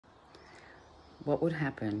What would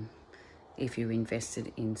happen if you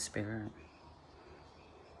invested in spirit?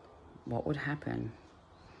 What would happen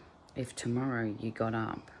if tomorrow you got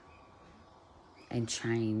up and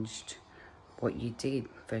changed what you did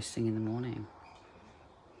first thing in the morning?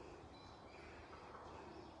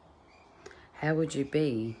 How would you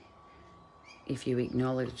be if you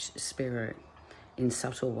acknowledged spirit in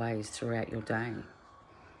subtle ways throughout your day?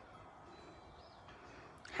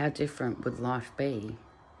 How different would life be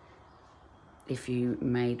if you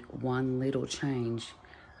made one little change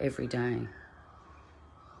every day?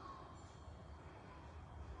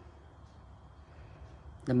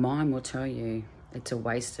 The mind will tell you it's a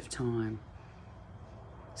waste of time.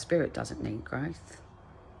 Spirit doesn't need growth.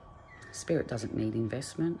 Spirit doesn't need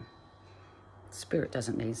investment. Spirit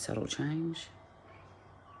doesn't need subtle change.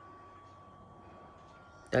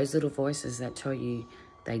 Those little voices that tell you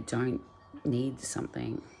they don't need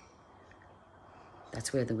something,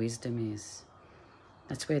 that's where the wisdom is.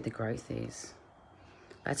 That's where the growth is.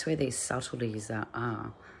 That's where these subtleties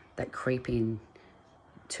are that creep in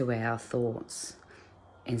to our thoughts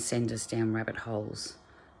and send us down rabbit holes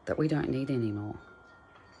that we don't need anymore.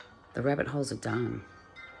 The rabbit holes are done.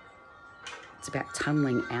 It's about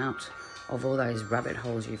tunneling out of all those rabbit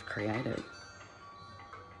holes you've created.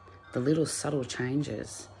 The little subtle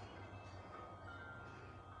changes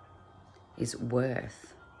is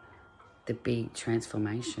worth the big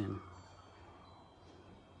transformation.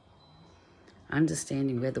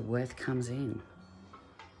 Understanding where the worth comes in.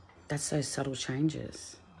 That's those subtle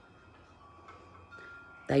changes.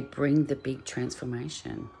 They bring the big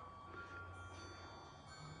transformation.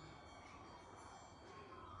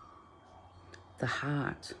 The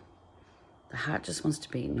heart just wants to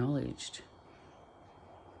be acknowledged.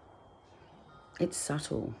 It's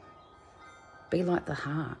subtle. Be like the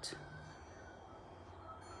heart.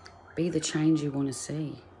 Be the change you want to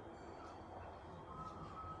see.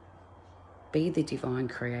 Be the divine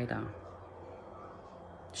creator.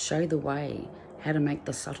 Show the way how to make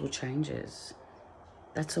the subtle changes.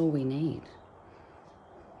 That's all we need.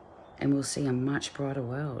 And we'll see a much brighter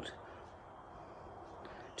world.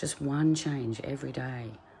 Just one change every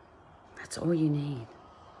day. That's all you need.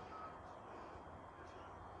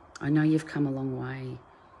 I know you've come a long way.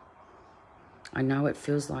 I know it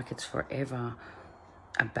feels like it's forever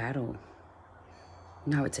a battle.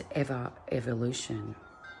 No, it's an evolution.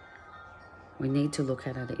 We need to look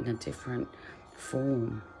at it in a different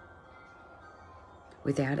form.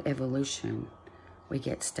 Without evolution, we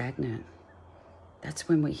get stagnant. That's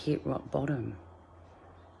when we hit rock bottom.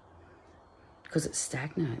 Because it's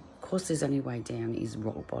stagnant. Of course, there's only way down is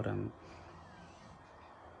rock bottom.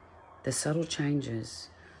 The subtle changes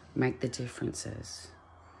make the differences.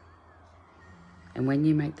 And when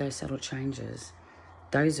you make those subtle changes,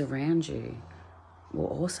 those around you will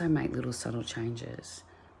also make little subtle changes.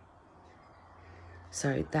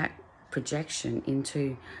 So that projection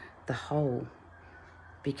into the whole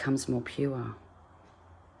becomes more pure,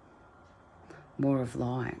 more of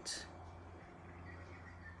light,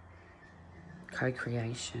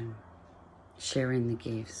 co-creation, sharing the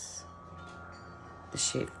gifts, the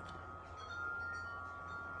shift,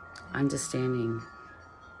 understanding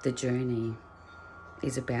the journey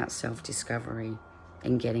is about self-discovery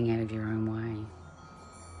and getting out of your own way.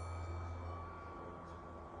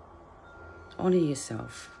 Honour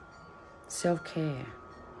yourself. Self-care.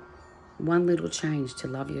 One little change to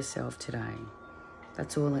love yourself today.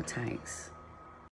 That's all it takes.